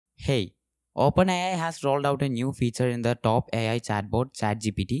Hey, OpenAI has rolled out a new feature in the top AI chatbot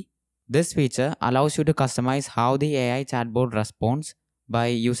ChatGPT. This feature allows you to customize how the AI chatbot responds by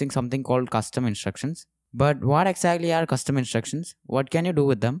using something called custom instructions. But what exactly are custom instructions? What can you do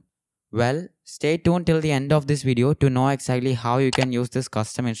with them? Well, stay tuned till the end of this video to know exactly how you can use these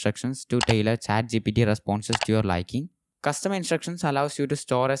custom instructions to tailor ChatGPT responses to your liking. Custom instructions allows you to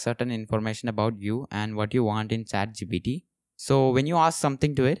store a certain information about you and what you want in ChatGPT. So when you ask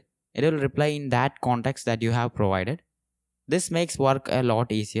something to it will reply in that context that you have provided. This makes work a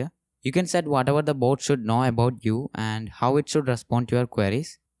lot easier. You can set whatever the bot should know about you and how it should respond to your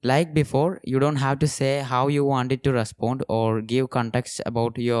queries. Like before, you don't have to say how you want it to respond or give context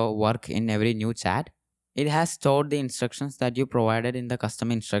about your work in every new chat. It has stored the instructions that you provided in the custom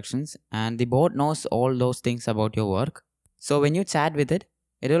instructions, and the bot knows all those things about your work. So when you chat with it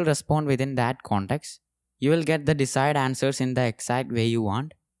will respond within that context. You will get the desired answers in the exact way you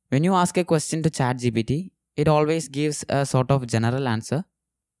want. When you ask a question to ChatGPT, it always gives a sort of general answer.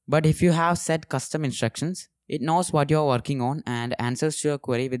 But if you have set custom instructions, it knows what you are working on and answers your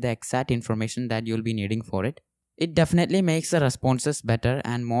query with the exact information that you'll be needing for it. It definitely makes the responses better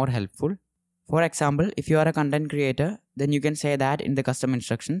and more helpful. For example, if you are a content creator, then you can say that in the custom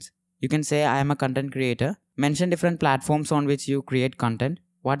instructions. You can say, I am a content creator. Mention different platforms on which you create content,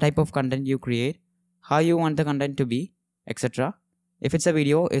 what type of content you create, how you want the content to be, etc. If it's a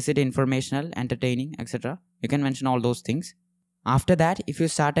video, is it informational, entertaining, etc. You can mention all those things. After that, if you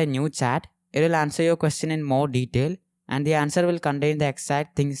start a new chat, it will answer your question in more detail and the answer will contain the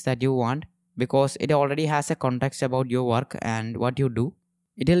exact things that you want because it already has a context about your work and what you do.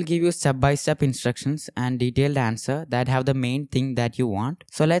 It will give you step-by-step instructions and detailed answer that have the main thing that you want.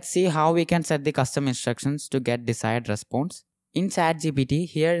 So let's see how we can set the custom instructions to get desired response. In ChatGPT,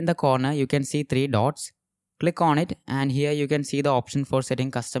 here in the corner you can see 3 dots. Click on it and here you can see the option for setting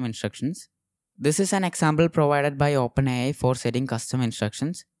custom instructions. This is an example provided by OpenAI for setting custom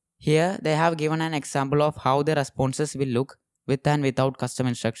instructions. Here they have given an example of how the responses will look with and without custom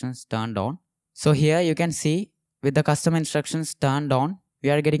instructions turned on. So here you can see with the custom instructions turned on,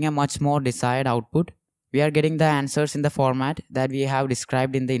 we are getting a much more desired output. We are getting the answers in the format that we have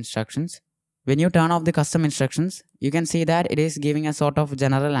described in the instructions. When you turn off the custom instructions, you can see that it is giving a sort of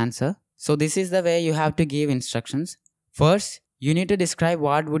general answer. So this is the way you have to give instructions. First, you need to describe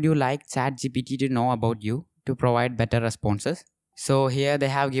what would you like ChatGPT to know about you to provide better responses. So here they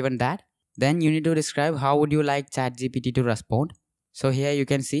have given that. Then you need to describe how would you like ChatGPT to respond. So here you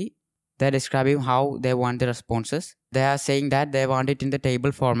can see they're describing how they want the responses. They are saying that they want it in the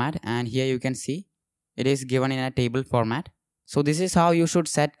table format and here you can see it is given in a table format. So this is how you should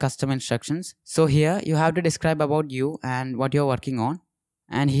set custom instructions. So here you have to describe about you and what you're working on.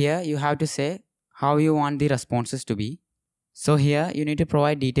 And here you have to say how you want the responses to be. So here you need to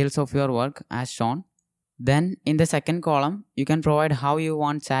provide details of your work as shown. Then in the second column, you can provide how you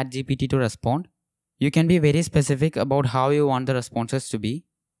want ChatGPT to respond. You can be very specific about how you want the responses to be.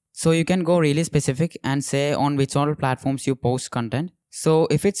 So you can go really specific and say on which all platforms you post content. So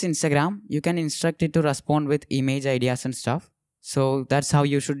if it's Instagram, you can instruct it to respond with image ideas and stuff. So that's how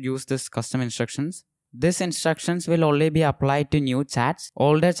you should use this custom instructions. These instructions will only be applied to new chats.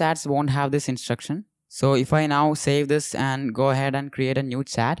 Older chats won't have this instruction. So if I now save this and go ahead and create a new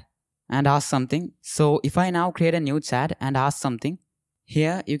chat and ask something. So if I now create a new chat and ask something,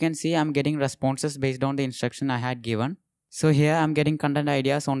 here you can see I'm getting responses based on the instruction I had given. So here I'm getting content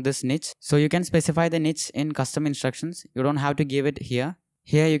ideas on this niche. So you can specify the niche in custom instructions. You don't have to give it here.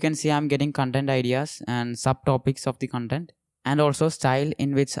 Here you can see I'm getting content ideas and subtopics of the content and also style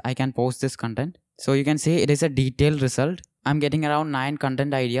in which I can post this content. So you can see it is a detailed result. I'm getting around 9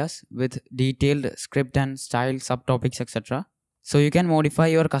 content ideas with detailed script and style, subtopics, etc. So you can modify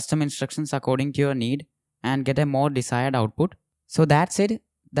your custom instructions according to your need and get a more desired output. So that's it.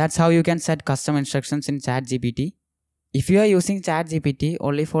 That's how you can set custom instructions in ChatGPT. If you are using ChatGPT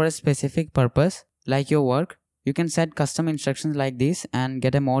only for a specific purpose, like your work, you can set custom instructions like this and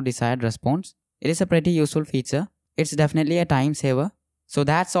get a more desired response. It is a pretty useful feature. It's definitely a time saver. So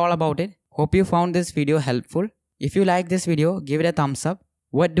that's all about it. Hope you found this video helpful. If you like this video, give it a thumbs up.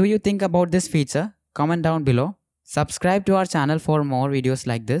 What do you think about this feature? Comment down below. Subscribe to our channel for more videos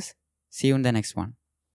like this. See you in the next one.